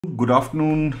Good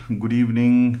afternoon, good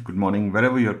evening, good morning,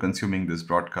 wherever you're consuming this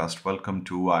broadcast. Welcome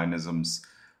to Aayanisms,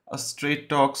 a straight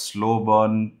talk, slow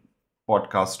burn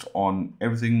podcast on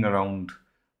everything around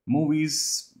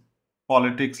movies,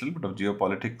 politics, a little bit of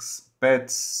geopolitics,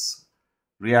 pets,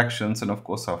 reactions, and of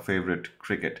course, our favorite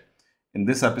cricket. In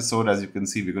this episode, as you can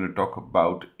see, we're going to talk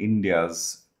about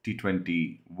India's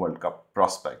T20 World Cup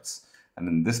prospects. And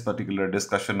in this particular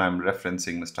discussion, I'm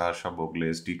referencing Mr. Harsha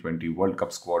Bhogle's T20 World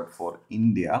Cup squad for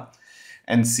India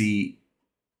and see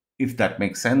if that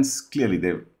makes sense.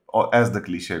 Clearly, or as the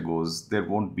cliche goes, there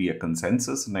won't be a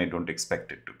consensus, and I don't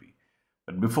expect it to be.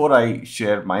 But before I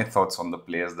share my thoughts on the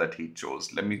players that he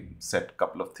chose, let me set a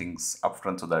couple of things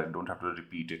upfront so that I don't have to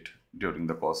repeat it during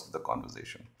the course of the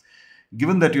conversation.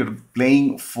 Given that you're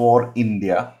playing for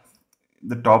India,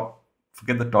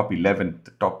 forget the top 11,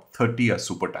 the top 30 are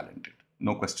super talented.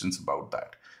 No questions about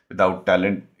that. Without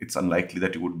talent, it's unlikely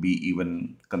that you would be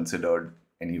even considered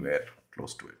anywhere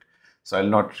close to it. So I'll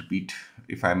not repeat.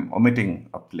 If I'm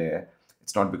omitting a player,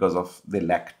 it's not because of they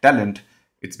lack talent,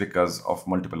 it's because of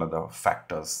multiple other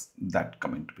factors that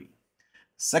come into being.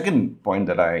 Second point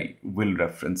that I will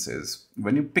reference is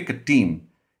when you pick a team,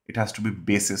 it has to be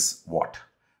basis what?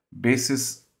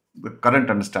 Basis the current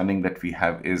understanding that we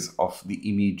have is of the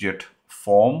immediate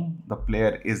form the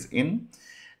player is in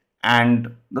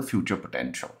and the future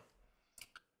potential.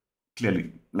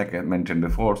 Clearly, like I mentioned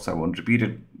before, so I won't repeat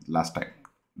it last time,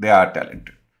 they are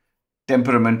talented.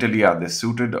 Temperamentally, are they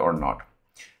suited or not?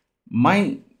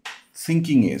 My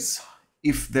thinking is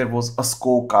if there was a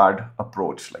scorecard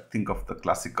approach, like think of the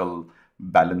classical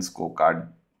balance scorecard,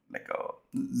 like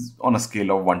on a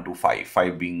scale of 1 to 5,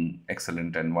 5 being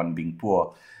excellent and 1 being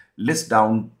poor, list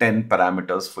down 10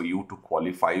 parameters for you to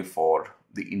qualify for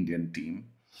the Indian team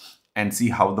and see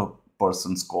how the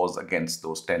person scores against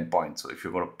those 10 points. So if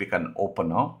you're going to pick an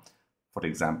opener, for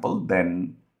example,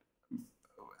 then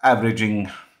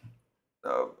averaging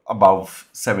above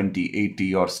 70,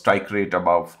 80, or strike rate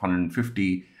above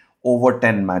 150 over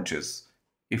 10 matches.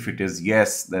 If it is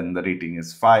yes, then the rating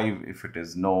is 5. If it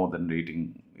is no, then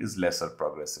rating is lesser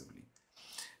progressively.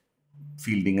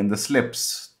 Fielding in the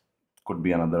slips could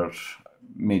be another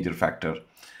major factor,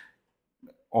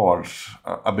 or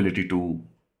ability to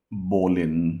bowl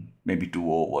in maybe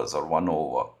 2 overs or 1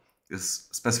 over is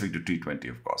specific to T20,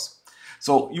 of course.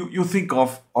 So you think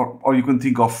of, or you can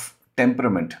think of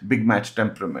temperament, big match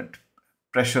temperament,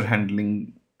 pressure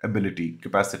handling ability,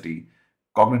 capacity,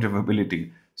 cognitive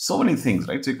ability, so many things,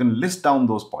 right? So you can list down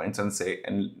those points and say,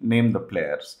 and name the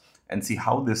players and see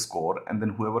how they score. And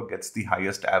then whoever gets the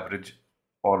highest average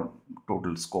or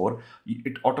total score,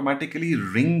 it automatically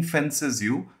ring fences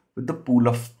you with the pool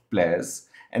of players.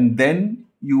 And then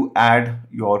you add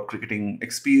your cricketing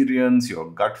experience, your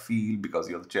gut feel, because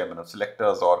you're the chairman of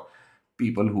selectors or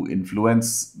people who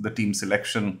influence the team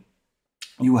selection.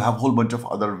 You have a whole bunch of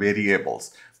other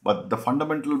variables, but the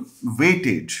fundamental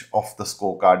weightage of the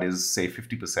scorecard is say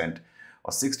 50%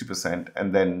 or 60%,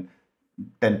 and then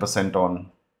 10%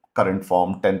 on current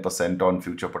form, 10% on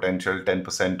future potential,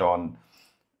 10% on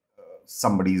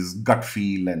somebody's gut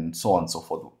feel, and so on and so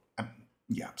forth.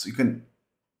 Yeah, so you can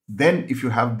then, if you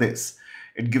have this,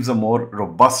 it gives a more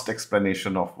robust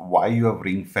explanation of why you have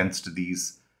ring fenced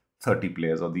these 30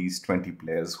 players or these 20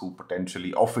 players who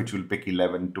potentially, of which you'll pick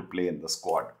 11 to play in the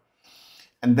squad.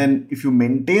 And then if you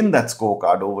maintain that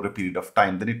scorecard over a period of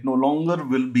time, then it no longer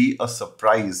will be a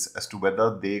surprise as to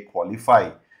whether they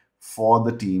qualify for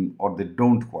the team or they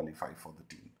don't qualify for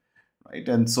the team, right?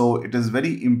 And so it is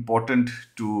very important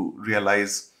to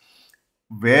realize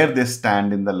where they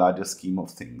stand in the larger scheme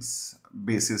of things,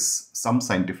 basis some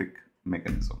scientific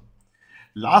mechanism.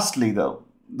 Lastly,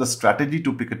 the strategy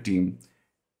to pick a team.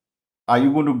 Are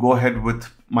you going to go ahead with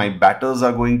my batters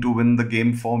are going to win the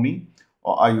game for me?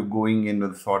 Or are you going in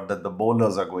with the thought that the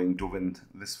bowlers are going to win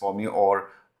this for me? Or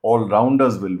all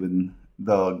rounders will win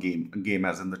the game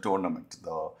as in the tournament,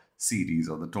 the series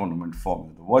or the tournament for me,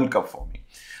 the World Cup for me?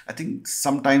 I think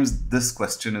sometimes this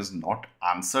question is not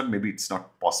answered. Maybe it's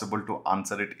not possible to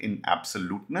answer it in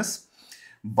absoluteness.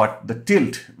 But the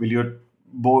tilt, will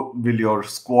your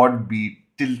squad be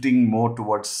tilting more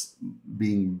towards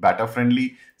being batter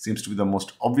friendly? Seems to be the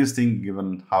most obvious thing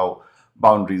given how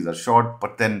boundaries are short.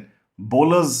 But then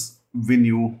bowlers win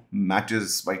you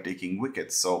matches by taking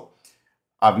wickets. So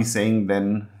are we saying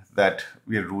then that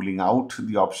we are ruling out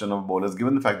the option of bowlers,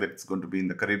 given the fact that it's going to be in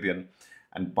the Caribbean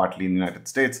and partly in the United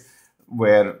States,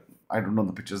 where I don't know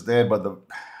the pitches there, but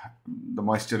the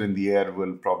moisture in the air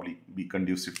will probably be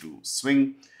conducive to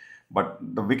swing. But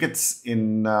the wickets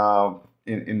in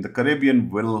the Caribbean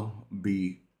will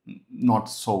be not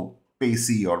so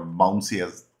pacey or bouncy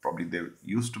as probably they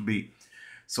used to be.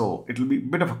 So it'll be a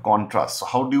bit of a contrast. So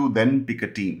how do you then pick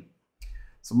a team?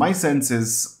 So my sense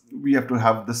is we have to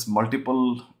have this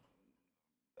multiple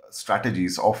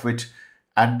strategies, of which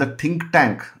at the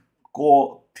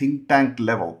core think tank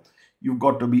level, you've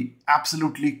got to be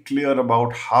absolutely clear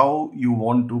about how you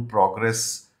want to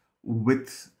progress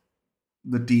with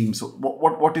the team. So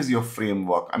what is your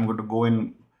framework? I'm going to go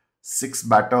in six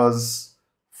batters,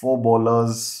 four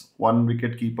bowlers, one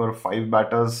wicket keeper, five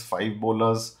batters, five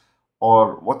bowlers,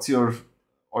 or what's your,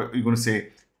 or you're going to say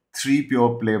three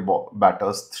pure play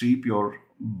batters, three pure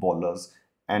bowlers,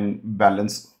 and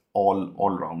balance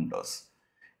all rounders.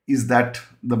 Is that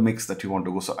the mix that you want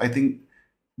to go? So I think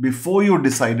before you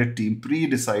decide a team,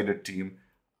 pre-decide a team,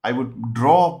 I would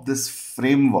draw up this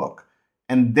framework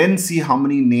and then see how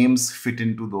many names fit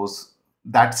into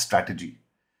that strategy.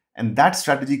 And that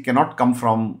strategy cannot come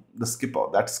from the skipper.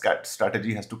 That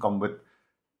strategy has to come with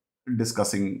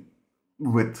discussing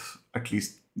with at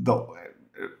least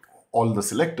all the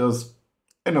selectors,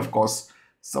 and of course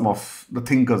some of the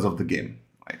thinkers of the game,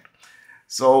 right?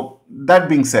 So that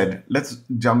being said, let's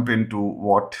jump into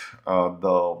what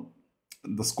the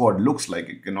squad looks like.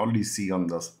 You can already see on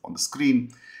the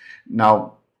screen.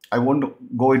 Now, I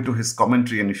won't go into his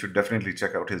commentary, and you should definitely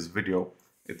check out his video.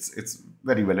 It's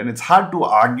very well, and it's hard to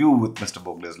argue with Mr.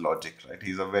 Bhogle's logic, right?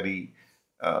 He's uh, a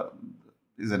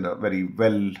very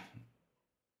well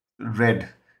read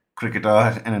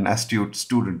cricketer and an astute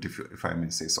student, if I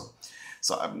may say so.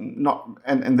 So I'm not,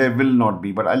 and there will not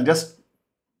be, but I'll just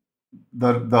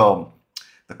the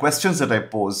questions that I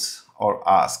pose or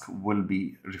ask will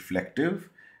be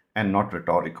reflective and not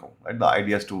rhetorical. Right? The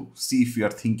idea is to see if we are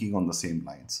thinking on the same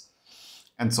lines.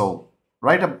 And so,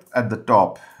 right up at the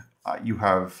top, you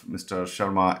have Mr.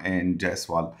 Sharma and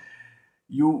Jaiswal.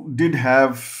 You did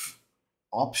have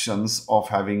options of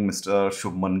having Mr.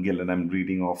 Shubman Gill, and I'm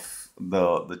reading off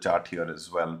the chart here as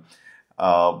well.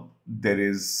 There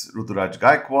is Ruturaj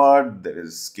Gaikwad, there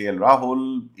is KL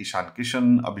Rahul, Ishan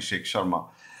Kishan, Abhishek Sharma.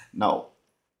 Now,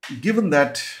 given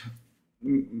that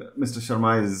Mr.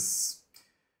 Sharma is,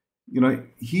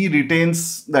 he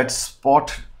retains that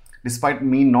spot despite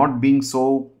me not being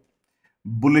so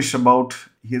bullish about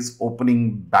his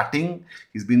opening batting.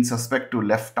 He's been suspect to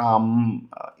left arm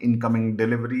incoming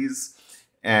deliveries,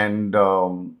 and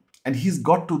he's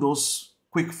got to those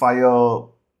quick fire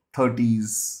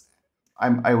 30s.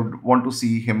 I would want to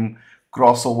see him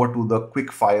cross over to the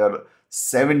quick fire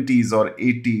 70s or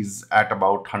 80s at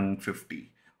about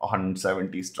 150 or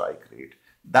 170 strike rate.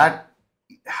 That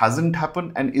hasn't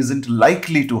happened and isn't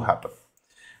likely to happen.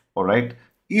 All right.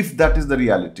 If that is the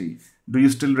reality, do you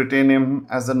still retain him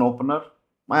as an opener?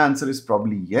 My answer is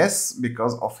probably yes,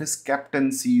 because of his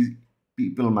captaincy,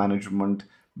 people management,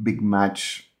 big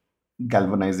match,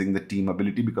 galvanizing the team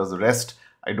ability. Because the rest,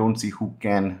 I don't see who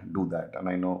can do that. And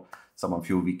I know some of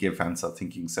you VK fans are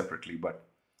thinking separately, but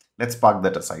let's park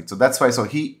that aside. So that's why. So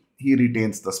he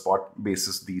retains the spot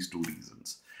basis these two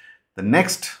reasons. The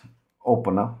next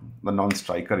opener, the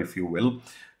non-striker, if you will,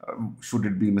 should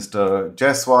it be Mr.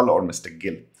 Jaiswal or Mr.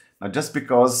 Gill? Now, just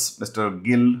because Mr.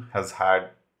 Gill has had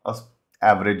an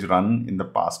average run in the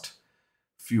past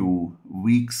few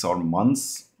weeks or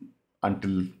months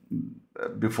until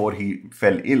before he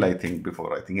fell ill, I think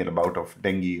he had a bout of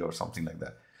dengue or something like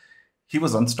that, he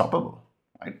was unstoppable,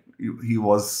 right? He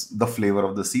was the flavor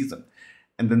of the season.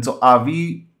 And then, so are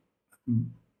we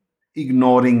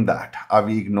ignoring that? Are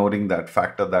we ignoring that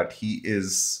factor that he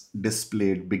is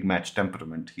displayed big match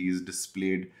temperament? He's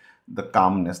displayed the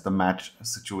calmness, the match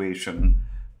situation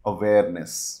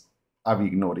awareness. Are we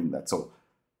ignoring that? So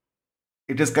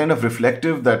it is kind of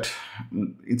reflective that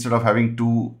instead of having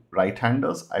two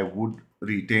right-handers, I would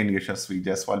retain Yashasvi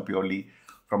Jaiswal purely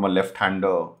from a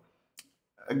left-hander,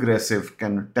 aggressive,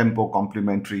 tempo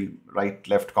complementary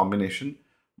right-left combination.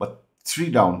 But three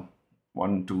down,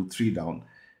 1, 2, 3 down,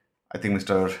 I think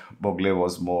Mr. Bhogle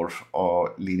was more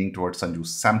leaning towards Sanju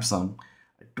Samson.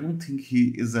 I don't think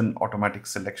he is an automatic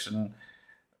selection,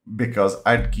 because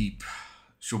I'd keep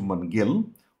Shubman Gill,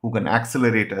 who can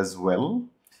accelerate as well,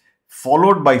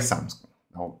 followed by Samson.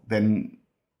 Now, then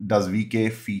does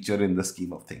VK feature in the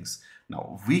scheme of things?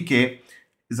 Now, VK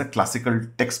is a classical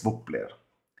textbook player.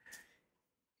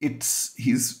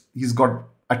 He's got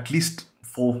at least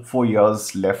four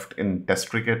years left in Test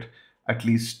cricket, at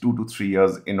least 2 to 3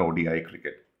 years in ODI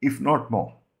cricket, if not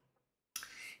more.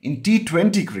 In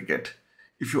T20 cricket,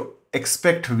 if you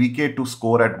expect VK to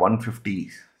score at 150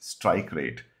 strike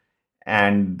rate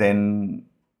and then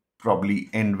probably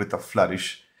end with a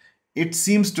flourish, it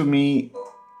seems to me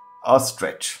a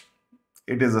stretch.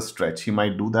 It is a stretch. He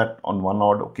might do that on one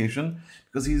odd occasion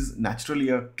because he's naturally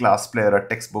a class player, a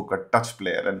textbook, a touch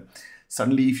player. And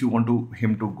Suddenly, if you want to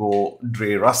him to go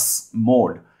Dre Russ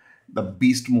mode, the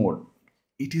beast mode,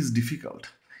 it is difficult.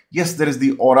 Yes, there is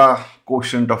the aura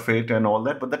quotient of it and all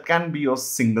that, but that can be your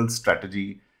single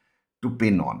strategy to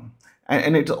pin on.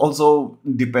 And it also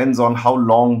depends on how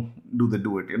long do they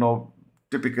do it.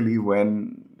 Typically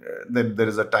when there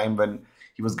is a time when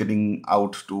he was getting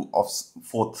out to off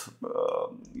fourth,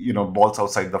 balls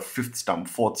outside the fifth stump,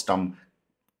 fourth stump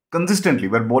consistently,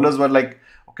 where bowlers were like,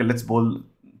 okay, let's bowl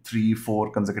 3,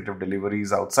 4 consecutive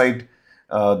deliveries outside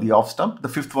the off stump. The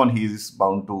fifth one he is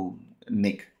bound to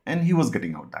nick, and he was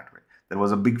getting out that way. There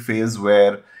was a big phase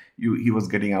where he was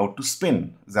getting out to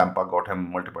spin. Zampa got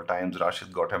him multiple times,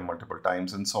 Rashid got him multiple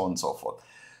times, and so on and so forth.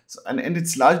 So, and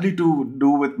it's largely to do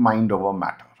with mind over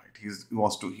matter, right?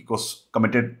 He goes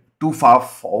committed too far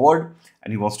forward,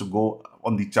 and he wants to go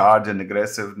on the charge and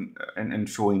aggressive and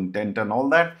show intent and all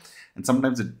that. And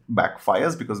sometimes it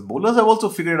backfires because bowlers have also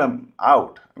figured him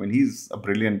out. I mean, he's a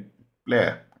brilliant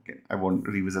player. Again, I won't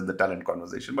revisit the talent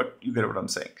conversation, but you get what I'm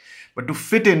saying. But to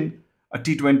fit in a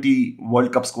T20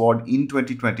 World Cup squad in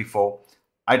 2024,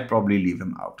 I'd probably leave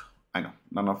him out. I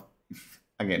know,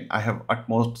 again, I have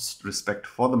utmost respect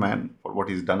for the man, for what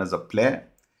he's done as a player.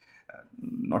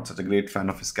 Not such a great fan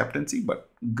of his captaincy, but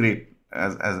great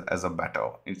as a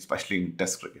batter, especially in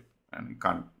Test cricket. And you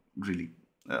can't really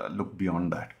look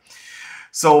beyond that.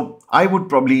 So I would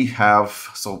probably have,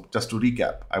 so just to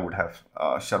recap, I would have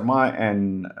Sharma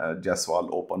and Jaiswal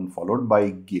open, followed by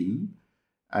Gill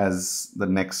as the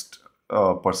next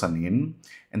person in.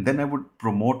 And then I would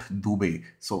promote Dubey.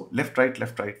 So left, right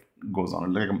goes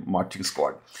on like a marching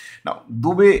squad. Now,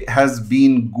 Dubey has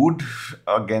been good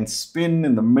against spin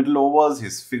in the middle overs.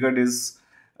 He's figured his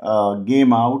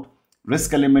game out.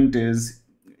 Risk element is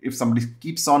if somebody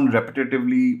keeps on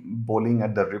repetitively bowling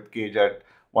at the rib cage at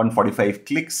 145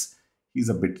 clicks, he's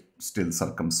a bit still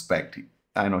circumspect.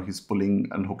 I know he's pulling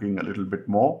and hooking a little bit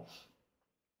more,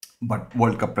 but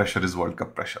World Cup pressure is World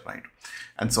Cup pressure, right?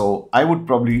 And so I would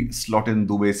probably slot in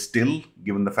Dubey still,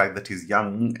 given the fact that he's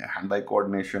young, hand-eye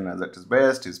coordination is at his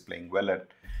best, he's playing well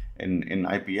in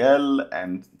IPL,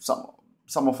 and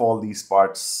some of all these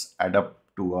parts add up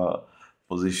to a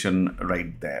position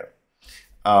right there.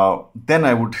 Then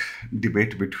I would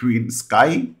debate between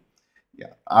Sky.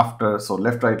 Yeah, so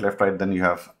left, right, then you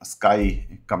have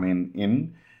Sky coming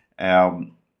in.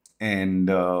 And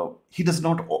he does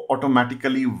not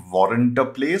automatically warrant a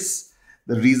place.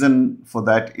 The reason for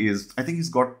that is I think he's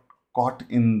got caught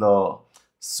in the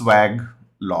swag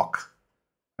lock.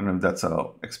 I don't know if that's an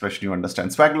expression you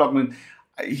understand. Swag lock means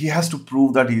he has to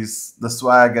prove that he's the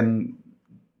swag, and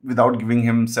without giving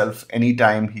himself any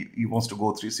time, he wants to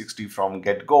go 360 from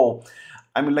get-go.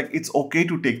 I mean, like, it's okay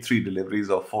to take 3 deliveries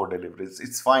or 4 deliveries.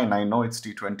 It's fine. I know it's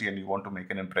T20 and you want to make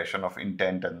an impression of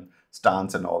intent and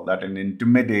stance and all that and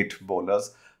intimidate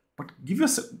bowlers, but give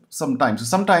yourself some time. So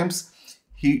sometimes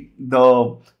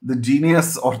the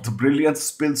genius or the brilliance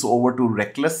spills over to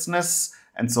recklessness,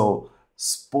 and so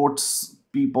sports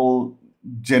people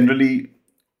generally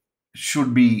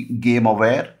should be game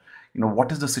aware.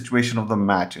 What is the situation of the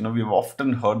match? We've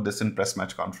often heard this in press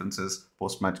match conferences,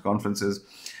 post-match conferences.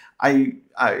 I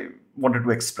wanted to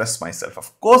express myself.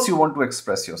 Of course, you want to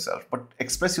express yourself, but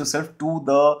express yourself to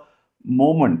the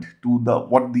moment, to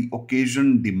what the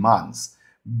occasion demands.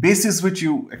 Basis which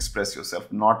you express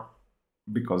yourself, not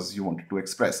because you wanted to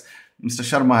express. Mr.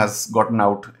 Sharma has gotten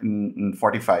out in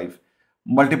 45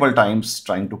 multiple times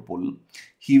trying to pull.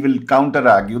 He will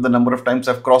counter-argue the number of times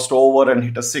I've crossed over and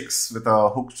hit a 6 with a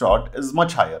hook shot is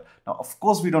much higher. Now, of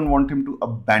course, we don't want him to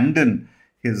abandon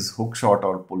his hook shot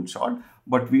or pull shot,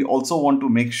 but we also want to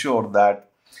make sure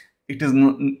that it is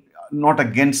not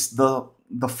against the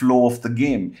flow of the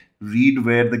game. Read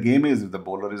where the game is. If the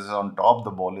bowler is on top,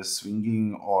 the ball is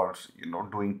swinging or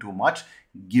doing too much,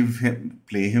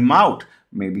 play him out.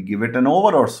 Maybe give it an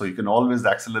over or so. You can always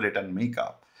accelerate and make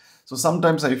up. So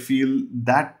sometimes I feel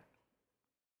that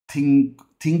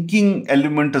thinking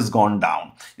element has gone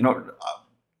down.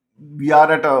 We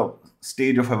are at a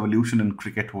stage of evolution in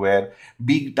cricket where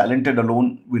being talented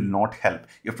alone will not help.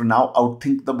 You have to now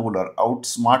outthink the bowler,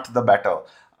 outsmart the batter,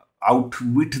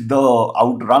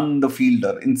 outrun the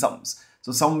fielder in sums.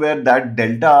 So somewhere that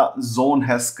delta zone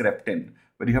has crept in,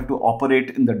 where you have to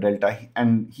operate in the delta,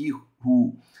 and he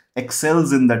who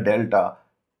excels in the delta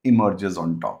emerges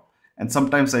on top. And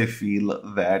sometimes I feel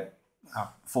that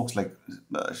folks like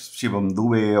Shivam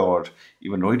Dubey or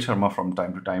even Rohit Sharma from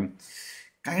time to time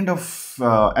kind of,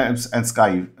 and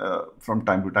Sky from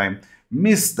time to time,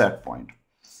 miss that point.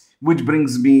 Which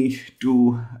brings me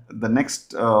to the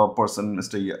next person,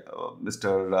 Mr.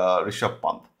 Rishabh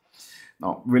Pant.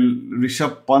 Now, will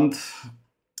Rishabh Pant,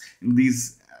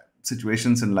 these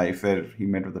situations in life where he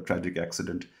met with a tragic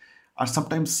accident are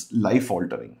sometimes life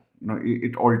altering.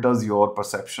 It alters your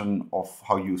perception of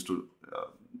how you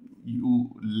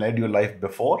led your life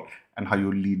before and how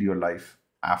you lead your life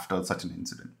after such an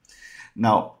incident.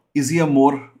 Now, is he a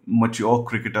more mature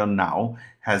cricketer now?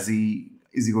 Is he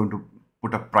going to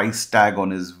put a price tag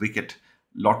on his wicket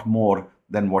a lot more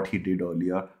than what he did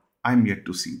earlier? I'm yet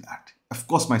to see that. Of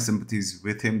course, my sympathies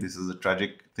with him. This is a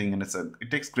tragic thing, and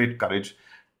it takes great courage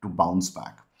to bounce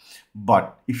back.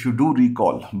 But if you do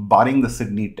recall, barring the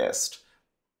Sydney Test,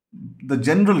 the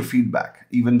general feedback,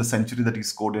 even the century that he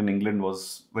scored in England,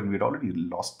 was when we'd already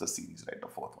lost the series, right, the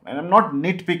fourth one. And I'm not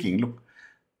nitpicking. Look,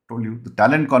 told you the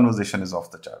talent conversation is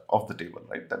off the table,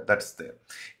 right? That's there.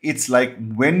 It's like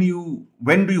when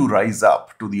do you rise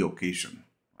up to the occasion,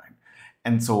 right?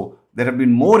 And so there have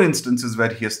been more instances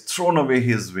where he has thrown away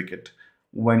his wicket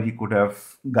when he could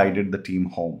have guided the team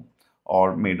home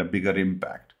or made a bigger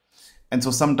impact. And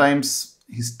so sometimes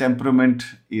his temperament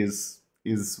is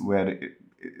where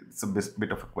it's a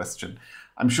bit of a question.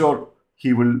 I'm sure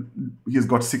he's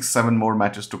got 6 7 more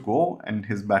matches to go, and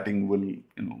his batting will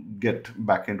get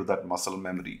back into that muscle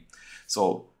memory.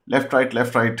 So left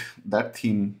right, that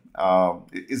theme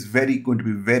is very going to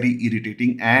be very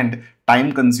irritating and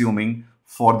time consuming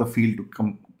for the field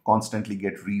to constantly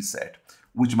get reset,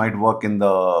 which might work in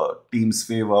the team's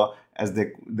favor, as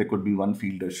they could be one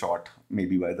fielder short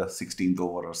maybe by the 16th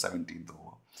over or 17th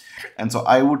over. And so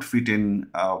I would fit in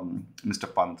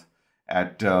Mr. Pant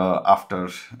at after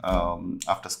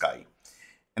Sky,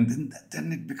 and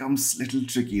then it becomes a little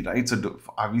tricky, right? So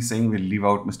are we saying we'll leave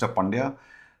out Mr. Pandya?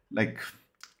 Like,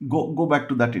 go back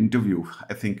to that interview,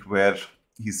 I think, where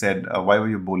he said, "Why were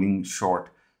you bowling short?"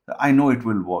 I know it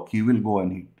will work. He will go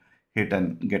and hit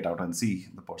and get out, and see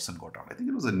the person got out. I think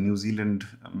it was a New Zealand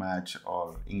match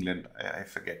or England, I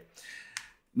forget.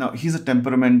 Now, he's a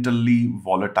temperamentally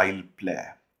volatile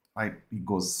player, right? He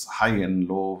goes high and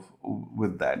low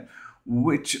with that,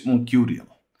 which mercurial,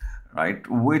 right?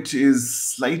 Which is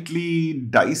slightly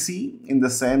dicey in the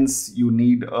sense you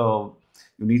need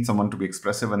someone to be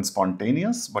expressive and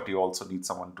spontaneous, but you also need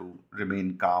someone to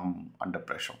remain calm under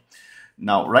pressure.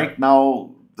 Now, right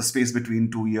now, the space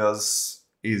between 2 years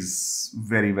is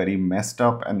very, very messed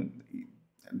up, and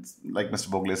like Mr.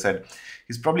 Bhogle said,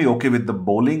 he's probably okay with the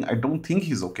bowling. I don't think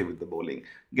he's okay with the bowling.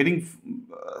 Getting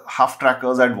half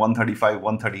trackers at 135,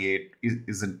 138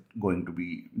 isn't going to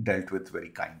be dealt with very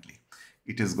kindly.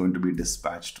 It is going to be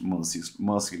dispatched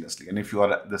mercilessly. And if you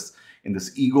are in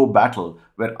this ego battle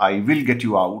where I will get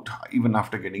you out even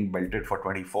after getting belted for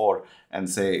 24 and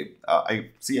say, I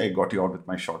got you out with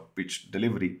my short pitch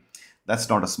delivery, that's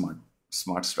not a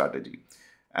smart strategy.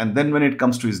 And then when it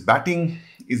comes to his batting,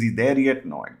 is he there yet?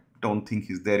 No, I don't think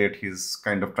he's there yet. He's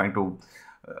kind of trying to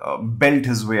belt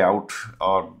his way out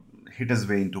or hit his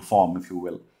way into form, if you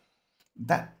will.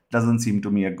 That doesn't seem to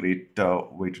me a great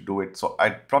way to do it. So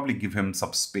I'd probably give him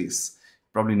some space.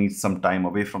 Probably needs some time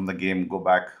away from the game, go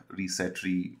back, reset,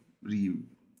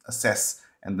 reassess,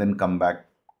 and then come back,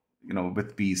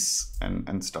 with peace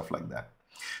and stuff like that.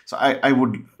 So I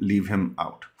would leave him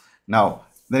out. Now,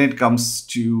 then it comes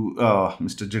to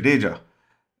Mr. Jadeja.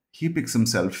 He picks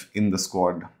himself in the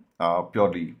squad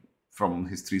purely from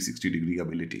his 360-degree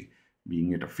ability,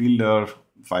 being it a fielder,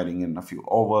 firing in a few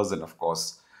overs, and of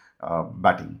course,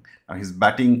 batting. Now, his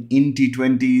batting in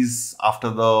T20s after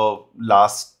the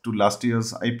last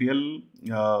year's IPL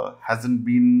hasn't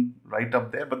been right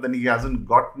up there, but then he hasn't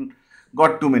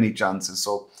got too many chances.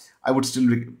 So I would still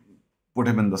put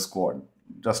him in the squad,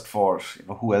 just for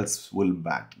who else will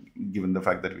bat, given the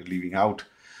fact that we're leaving out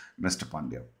Mr.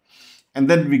 Pandya. And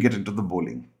then we get into the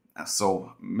bowling.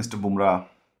 So Mr. Bumrah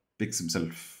picks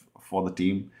himself for the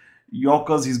team.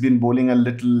 Yorkers, he's been bowling a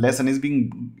little less, and he's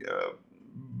being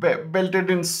belted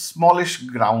in smallish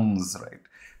grounds, right?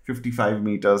 55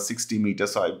 meters, 60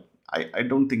 meters. So I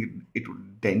don't think it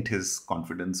would dent his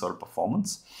confidence or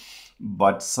performance.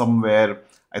 But somewhere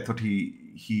I thought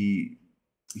he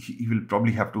will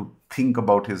probably have to think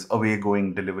about his away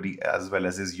going delivery as well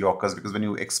as his Yorkers, because when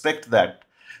you expect that,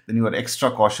 then you are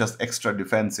extra cautious, extra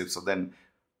defensive. So then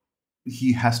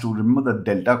he has to remember the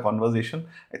delta conversation.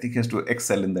 I think he has to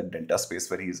excel in that delta space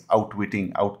where he's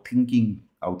outwitting, outthinking,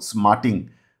 outsmarting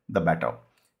the batter.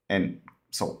 And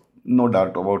so no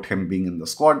doubt about him being in the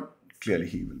squad. Clearly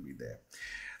he will be there.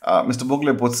 Mr.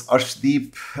 Bhogle puts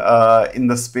Arshdeep in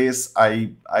the space.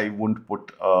 I wouldn't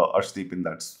put Arshdeep in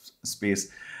that space.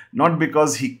 Not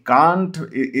because he can't,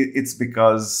 it's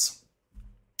because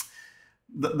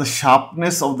the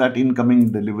sharpness of that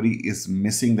incoming delivery is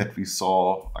missing, that we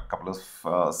saw a couple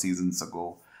of seasons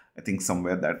ago. I think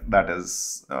somewhere that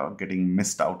is getting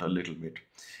missed out a little bit.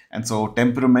 And so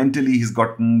temperamentally, he's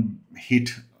gotten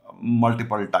hit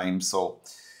multiple times. So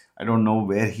I don't know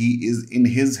where he is in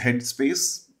his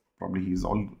headspace. Probably he's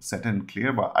all set and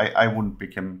clear, but I wouldn't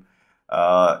pick him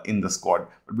in the squad.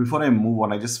 But before I move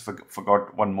on, I just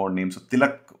forgot one more name. So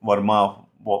Tilak Verma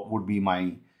would be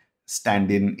my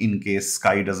stand in case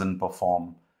Sky doesn't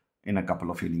perform in a couple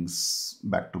of innings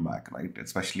back to back, right?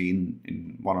 Especially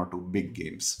in one or two big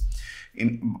games.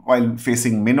 While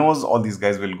facing minnows, all these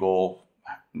guys will go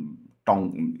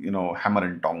hammer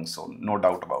and tong. So no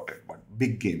doubt about it. But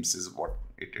big games is what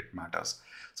it matters.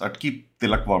 So I'd keep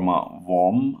Tilak Verma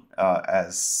warm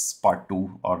as part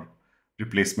two or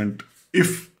replacement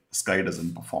if Sky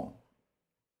doesn't perform.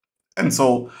 And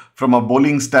so, from a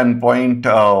bowling standpoint,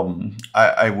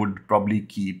 I would probably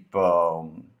keep uh,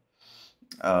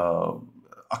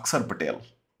 Akshar Patel.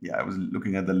 Yeah, I was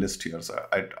looking at the list here, so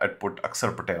I'd put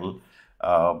Akshar Patel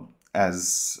uh,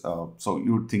 as so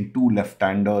you would think two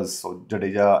left-handers, so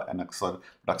Jadeja and Akshar.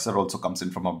 But Akshar also comes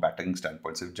in from a batting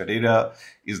standpoint. So if Jadeja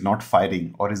is not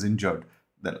firing or is injured,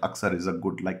 then Akshar is a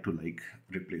good like-to-like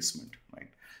replacement, right?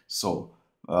 So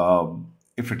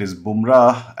if it is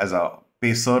Bumrah as a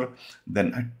pacer,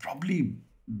 then I'd probably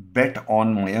bet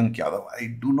on Mayank Yadav. I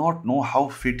do not know how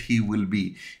fit he will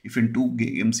be if in two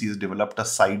games he has developed a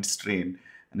side strain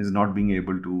and is not being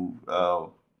able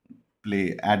to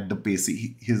play at the pace.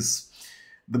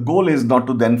 The goal is not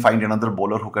to then find another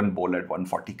bowler who can bowl at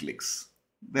 140 clicks.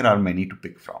 There are many to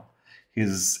pick from.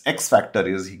 His X factor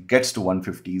is he gets to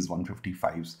 150s,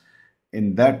 155s,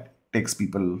 and that takes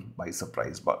people by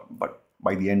surprise. But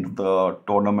by the end of the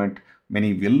tournament,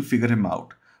 many will figure him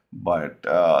out. But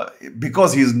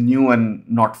because he's new and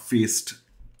not faced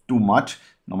too much,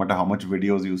 no matter how much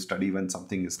videos you study, when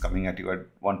something is coming at you at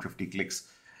 150 clicks,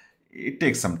 it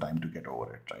takes some time to get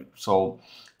over it, right? So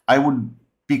I would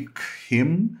pick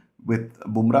him with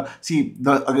Bumrah. See,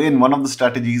 again, one of the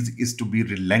strategies is to be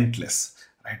relentless,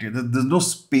 right? There's no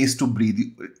space to breathe.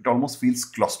 It almost feels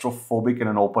claustrophobic in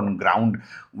an open ground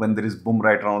when there is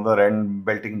Bumrah at another end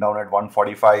belting down at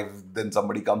 145. Then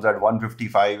somebody comes at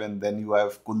 155, and then you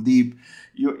have Kuldeep.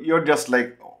 You're just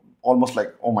like almost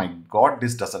like, oh my God,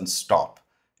 this doesn't stop.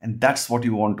 And that's what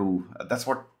you want to. That's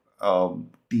what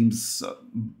teams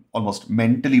almost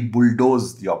mentally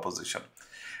bulldoze the opposition.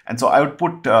 And so I would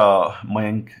put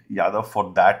Mayank Yadav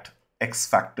for that X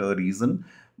factor reason.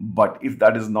 But if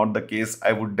that is not the case,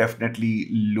 I would definitely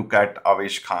look at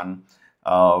Avesh Khan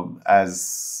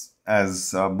as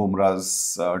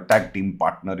Bumrah's tag team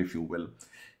partner, if you will.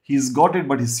 He's got it,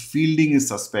 but his fielding is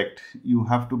suspect. You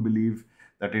have to believe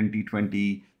that in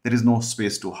T20 there is no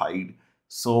space to hide.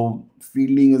 So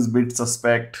fielding is a bit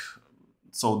suspect.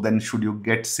 So then should you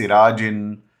get Siraj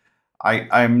in?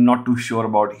 I'm not too sure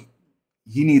about.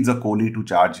 He needs a Kohli to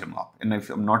charge him up. And if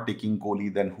I'm not taking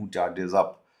Kohli, then who charges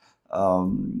up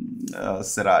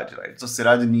Siraj, right? So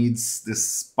Siraj needs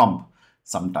this pump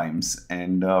sometimes.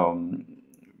 And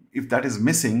if that is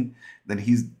missing, then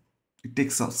it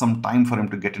takes some time for him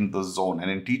to get into the zone. And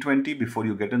in T20, before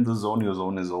you get in the zone, your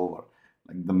zone is over.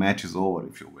 Like the match is over,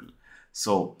 if you will.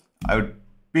 So I would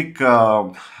pick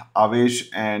Avesh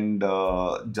and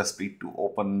Jasprit to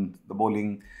open the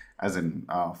bowling, as in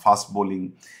fast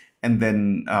bowling. And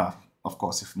then, of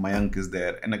course, if Mayank is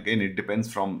there, and again, it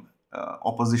depends from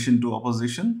opposition to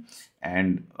opposition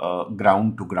and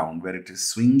ground to ground. Where it is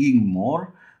swinging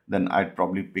more, then I'd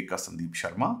probably pick a Sandeep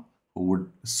Sharma who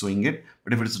would swing it.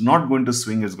 But if it's not going to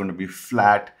swing, it's going to be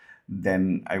flat,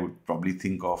 then I would probably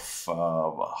think of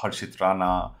Harshit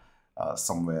Rana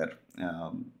somewhere.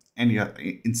 And yeah,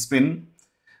 in spin,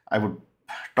 I would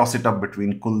toss it up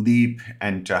between Kuldeep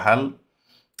and Chahal,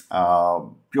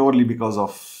 purely because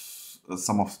of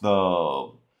some of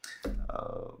the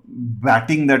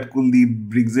batting that Kuldeep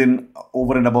brings in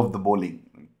over and above the bowling.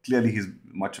 Clearly, he's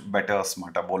much better,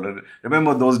 smarter bowler.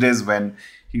 Remember those days when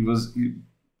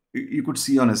you could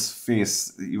see on his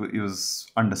face, he was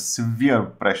under severe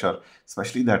pressure,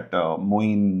 especially that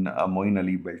Moeen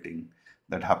Ali belting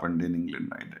that happened in England,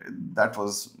 right? That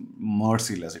was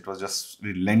merciless. It was just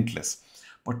relentless.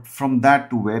 But from that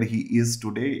to where he is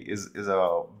today is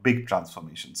a big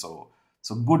transformation. So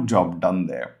good job done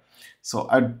there. So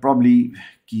I'd probably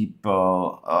keep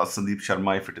Sandeep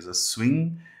Sharma if it is a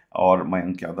swing, or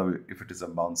Mayank Yadav if it is a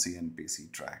bouncy and pacey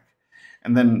track.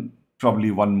 And then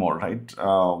probably one more, right?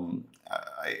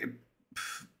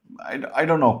 I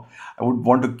don't know. I would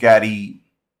want to carry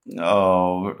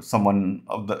someone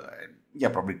of the, yeah,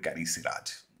 probably carry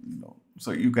Siraj.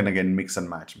 So you can again mix and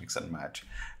match,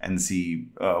 and see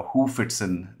who fits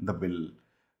in the bill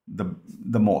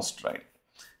the most, right?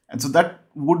 And so that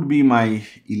would be my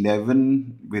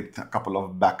 11 with a couple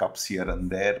of backups here and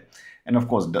there. And of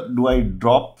course, do I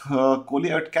drop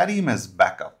Kohli? I would carry him as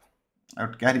backup. I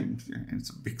would carry him. It's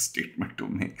a big statement to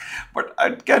make, but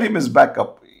I'd carry him as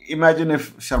backup. Imagine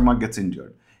if Sharma gets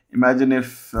injured. Imagine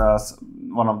if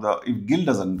if Gill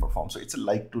doesn't perform. So it's a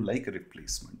like to like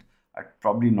replacement. I'd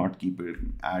probably not keep it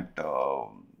at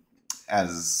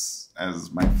as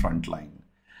my front line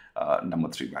number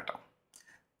three batter.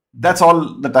 That's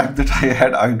all the time that I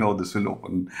had. I know this will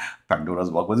open Pandora's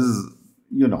box, but this is,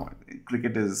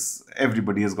 cricket is,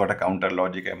 everybody has got a counter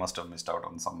logic. I must have missed out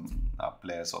on some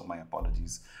players, so my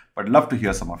apologies. But love to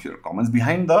hear some of your comments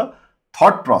behind the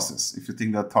thought process. If you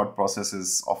think the thought process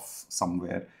is off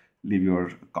somewhere, leave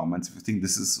your comments. If you think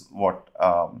this is what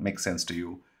makes sense to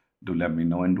you, do let me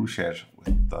know, and do share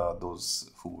with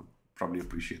those who would probably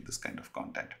appreciate this kind of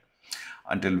content.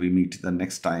 Until we meet the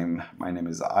next time, my name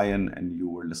is Ayan and you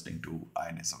were listening to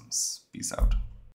Aayanisms. Peace out.